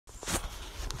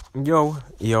Yo,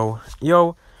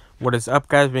 what is up,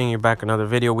 guys? Bringing you back another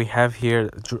video. We have here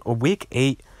week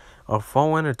 8 of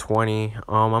fall winter 20.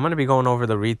 I'm gonna be going over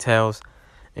the retails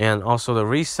and also the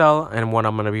resell and what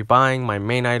I'm gonna be buying, my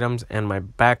main items and my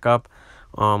backup.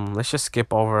 Let's just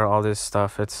skip over all this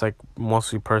stuff. It's like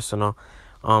mostly personal.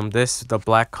 The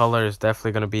black color is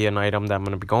definitely gonna be an item that I'm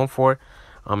gonna be going for.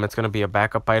 It's gonna be a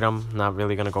backup item, not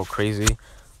really gonna go crazy.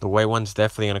 The white one's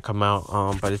definitely gonna come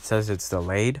out, but it says it's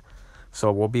delayed. So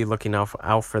we'll be looking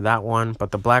out for that one.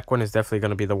 But the black one is definitely going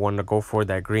to be the one to go for.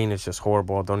 That green is just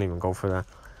horrible. Don't even go for that.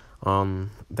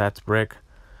 That's brick.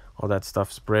 All that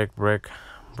stuff's brick. I'm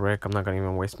not going to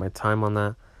even waste my time on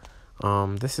that.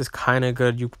 This is kind of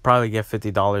good. You could probably get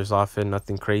 $50 off it.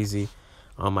 Nothing crazy.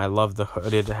 I love the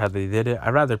hooded, how they did it. I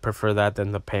rather prefer that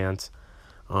than the pants.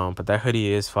 But that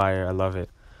hoodie is fire. I love it.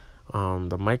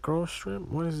 The micro strip.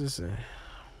 What does this say?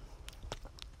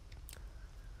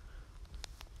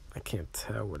 I can't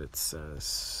tell what it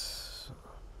says.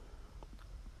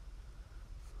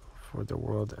 For the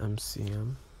World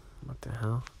MCM. What the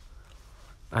hell?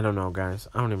 I don't know, guys.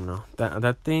 I don't even know.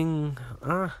 That thing,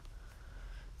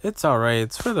 it's alright.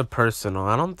 It's for the personal.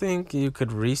 I don't think you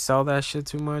could resell that shit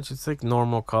too much. It's like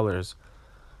normal colors.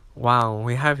 Wow,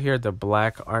 we have here the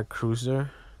black art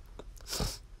cruiser.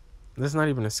 This is not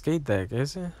even a skate deck,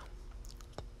 is it?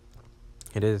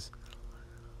 It is.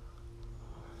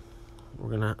 We're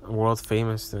gonna world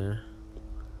famous there.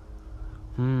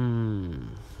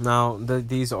 Now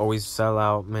these always sell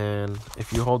out, man.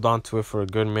 If you hold on to it for a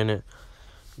good minute,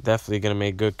 definitely gonna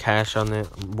make good cash on it.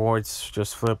 Boards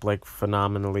just flip like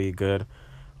phenomenally good.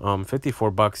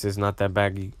 $54 is not that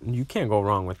bad. You can't go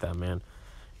wrong with that, man.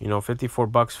 You know,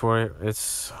 $54 for it,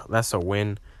 that's a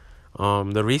win.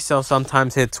 The resale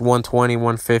sometimes hits 120,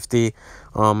 150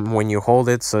 when you hold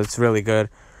it, so it's really good.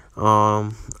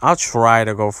 I'll try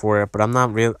to go for it, but I'm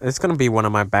not real. It's gonna be one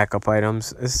of my backup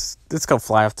items. It's gonna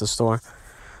fly off the store.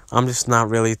 I'm just not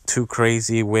really too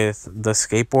crazy with the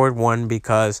skateboard one,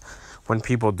 because when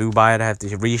people do buy it, I have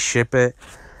to reship it,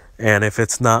 and if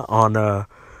it's not on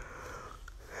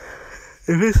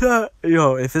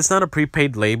if it's not a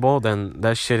prepaid label, then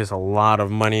that shit is a lot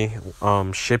of money.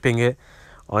 Shipping it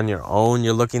on your own,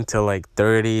 you're looking to like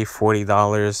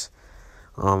 $30-$40.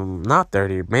 Not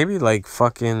 30, maybe like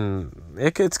fucking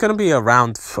it's gonna be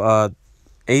around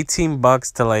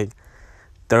 $18 to like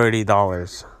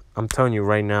 $30. I'm telling you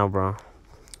right now, bro.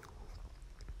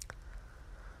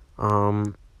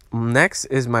 Next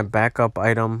is my backup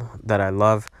item that I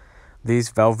love. These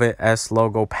Velvet S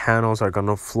logo panels are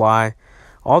gonna fly.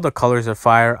 All the colors are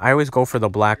fire. I always go for the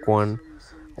black one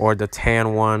or the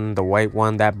tan one, the white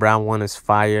one. That brown one is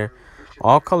fire.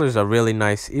 All colors are really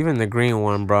nice, even the green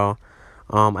one, bro.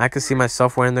 I could see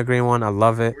myself wearing the green one. I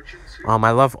love it.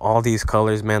 I love all these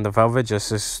colors, man. The velvet just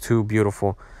is too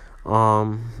beautiful.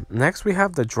 Next we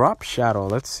have the drop shadow.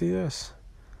 Let's see this.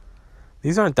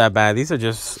 These aren't that bad. These are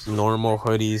just normal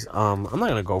hoodies. I'm not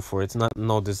gonna go for it. It's not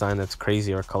no design that's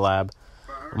crazy or collab.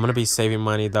 I'm gonna be saving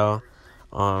money though,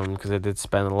 because I did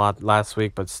spend a lot last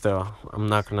week, but still, I'm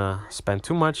not gonna spend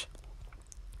too much.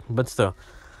 But still,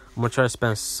 I'm gonna try to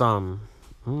spend some.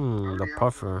 The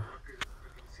puffer.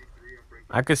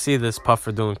 I could see this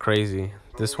puffer doing crazy.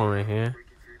 This one right here,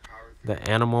 the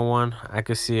animal one, I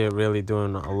could see it really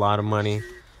doing a lot of money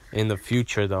in the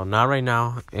future, though. Not right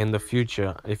now. In the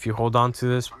future, if you hold on to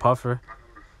this puffer,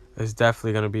 it's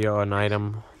definitely gonna be an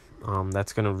item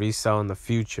that's gonna resell in the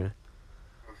future.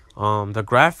 The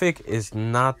graphic is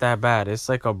not that bad. It's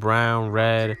like a brown,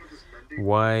 red,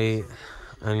 white,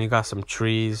 and you got some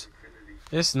trees.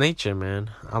 It's nature,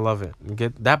 man. I love it.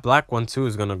 Get that black one too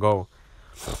is gonna go.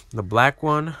 The black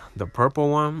one, the purple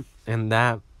one, and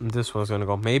this one's gonna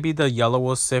go. Maybe the yellow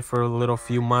will sit for a little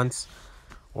few months,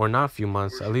 or not a few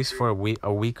months, at least for a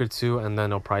week or two, and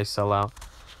then it'll probably sell out.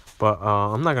 But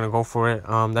I'm not gonna go for it.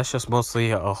 That's just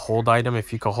mostly a hold item.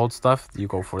 If you can hold stuff, you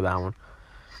go for that one.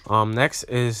 Next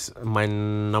is my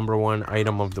number one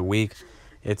item of the week.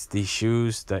 It's these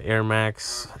shoes, the Air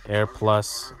Max, Air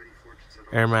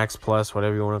Max Plus,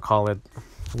 whatever you want to call it.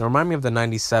 They remind me of the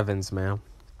 97s, man.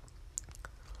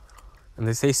 And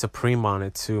they say Supreme on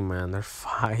it too, man. They're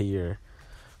fire.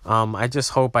 I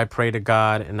just hope, I pray to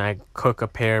God, and I cook a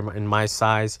pair in my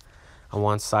size. I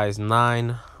want size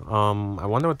 9. I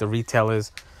wonder what the retail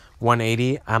is.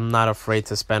 180. I'm not afraid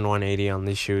to spend 180 on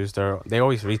these shoes. They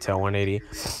always retail 180.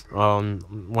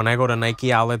 When I go to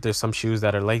Nike outlet, there's some shoes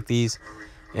that are like these,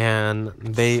 and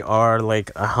they are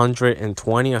like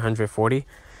 120, 140,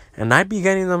 and I'd be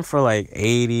getting them for like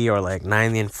 80 or like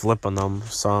 90 and flipping them.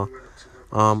 So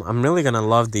I'm really gonna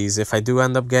love these. If I do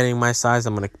end up getting my size,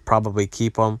 I'm gonna probably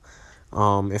keep them.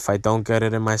 If I don't get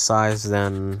it in my size,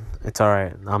 then it's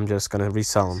alright. I'm just gonna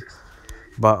resell them.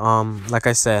 But like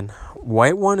I said,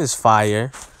 white one is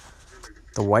fire.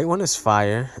 The white one is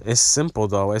fire. It's simple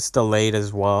though. It's delayed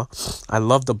as well. I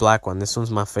love the black one. This one's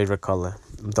my favorite color.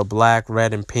 The black,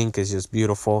 red, and pink is just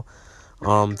beautiful.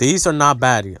 These are not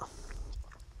bad.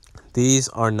 These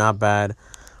are not bad.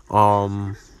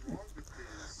 But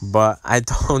I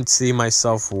don't see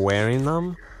myself wearing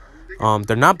them.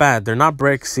 They're not bad. They're not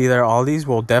bricks either. All these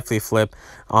will definitely flip.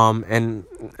 And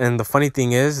the funny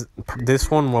thing is, this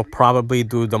one will probably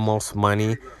do the most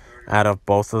money out of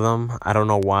both of them. I don't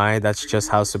know why. That's just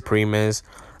how Supreme is.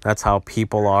 That's how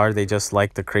people are. They just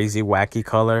like the crazy wacky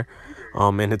color.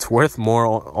 And it's worth more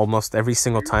almost every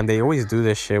single time. They always do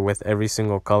this shit with every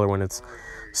single color when it's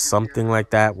something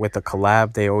like that. With a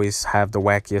collab, they always have the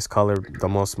wackiest color, the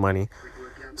most money.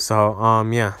 So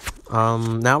yeah.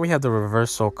 Now we have the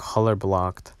reversal color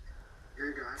blocked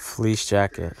fleece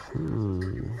jacket.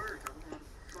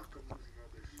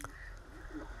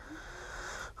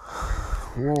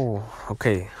 Whoa.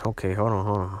 Okay, hold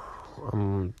on.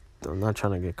 I'm not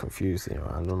trying to get confused here.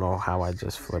 I don't know how I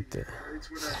just flipped it.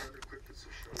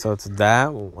 So it's that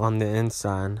on the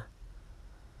inside,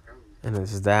 and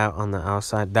it's that on the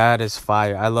outside. That is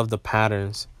fire. I love the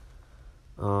patterns.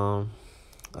 I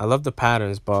love the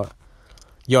patterns, but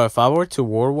yo, if I were to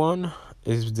wear one,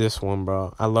 is this one,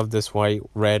 bro. I love this white,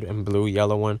 red, and blue,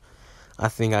 yellow one. I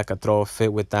think I could throw a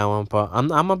fit with that one, but I'm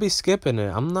gonna be skipping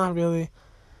it. I'm not really.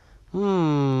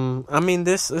 I mean,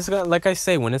 this got, like I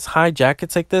say, when it's high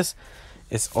jackets like this,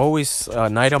 it's always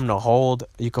an item to hold.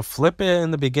 You could flip it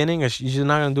in the beginning. You're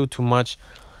not gonna do too much.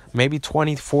 Maybe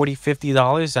 $20, $40,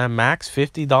 $50 at max.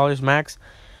 $50 max.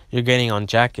 You're getting on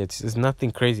jackets. It's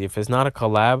nothing crazy. If it's not a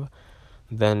collab,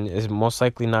 then it's most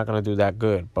likely not gonna do that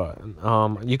good. But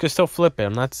you can still flip it.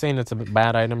 I'm not saying it's a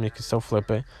bad item. You can still flip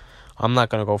it. I'm not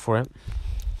gonna go for it.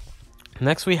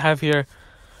 Next we have here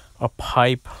a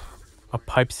pipe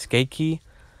skate key.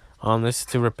 This is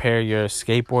to repair your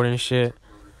skateboard and shit.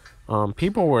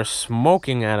 People were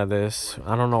smoking out of this.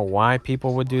 I don't know why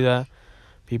people would do that.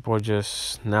 People are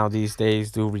just now these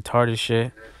days do retarded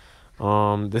shit.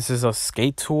 This is a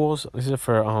skate tools. This is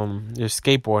for your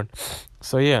skateboard.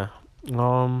 So yeah.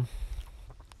 Will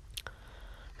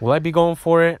I be going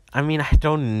for it? I mean, I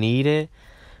don't need it.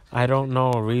 I don't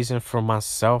know a reason for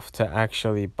myself to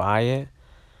actually buy it.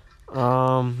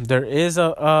 There is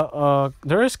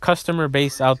there is customer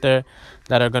base out there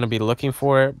that are gonna be looking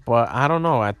for it, but I don't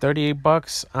know. At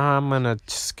 $38, I'm gonna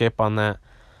skip on that.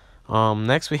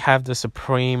 Next we have the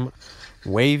Supreme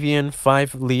Wavian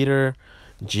 5-liter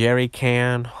jerry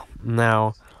can.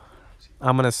 Now,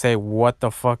 I'm gonna say, what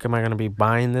the fuck am I gonna be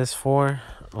buying this for?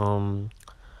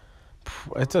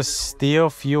 It's a steel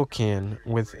fuel can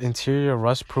with interior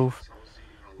rust-proof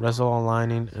Resell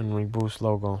lining and Reboost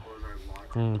logo.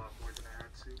 I'm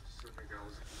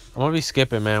gonna be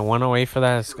skipping, man. 108 for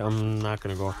that. I'm not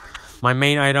gonna go. My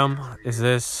main item is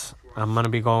this. I'm gonna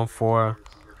be going for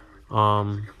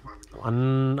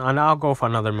and I'll go for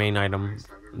another main item.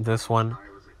 This one.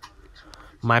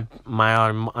 My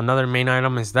another main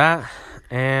item is that,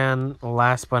 and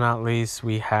last but not least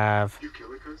we have,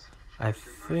 I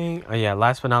think,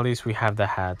 last but not least we have the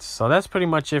hats. So that's pretty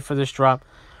much it for this drop.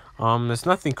 There's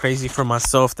nothing crazy for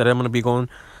myself that I'm gonna be going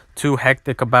too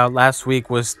hectic about. Last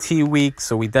week was tea week,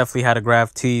 so we definitely had to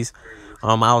grab teas.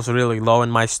 I was really low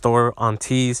in my store on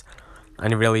teas. I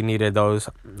really needed those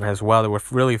as well. They were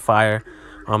really fire.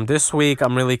 This week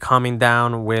I'm really calming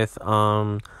down with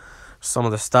some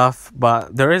of the stuff,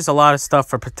 but there is a lot of stuff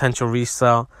for potential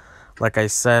resale. Like I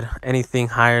said, anything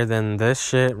higher than this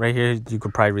shit right here, you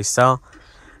could probably resell.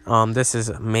 This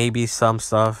is maybe some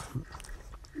stuff.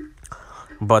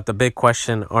 But the big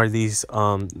question are these,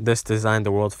 this design,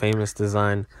 the world famous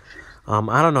design.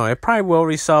 I don't know. It probably will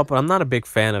resell, but I'm not a big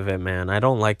fan of it, man. I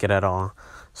don't like it at all.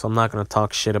 So I'm not going to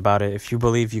talk shit about it. If you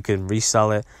believe you can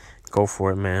resell it, go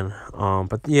for it, man.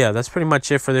 But yeah, that's pretty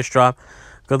much it for this drop.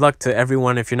 Good luck to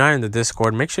everyone. If you're not in the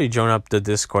Discord, make sure you join up the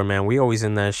Discord, man. We always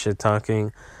in that shit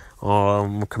talking.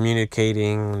 We're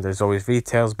communicating. There's always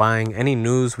retails, buying. Any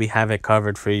news, we have it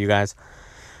covered for you guys.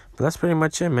 But that's pretty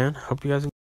much it, man. Hope you guys enjoy.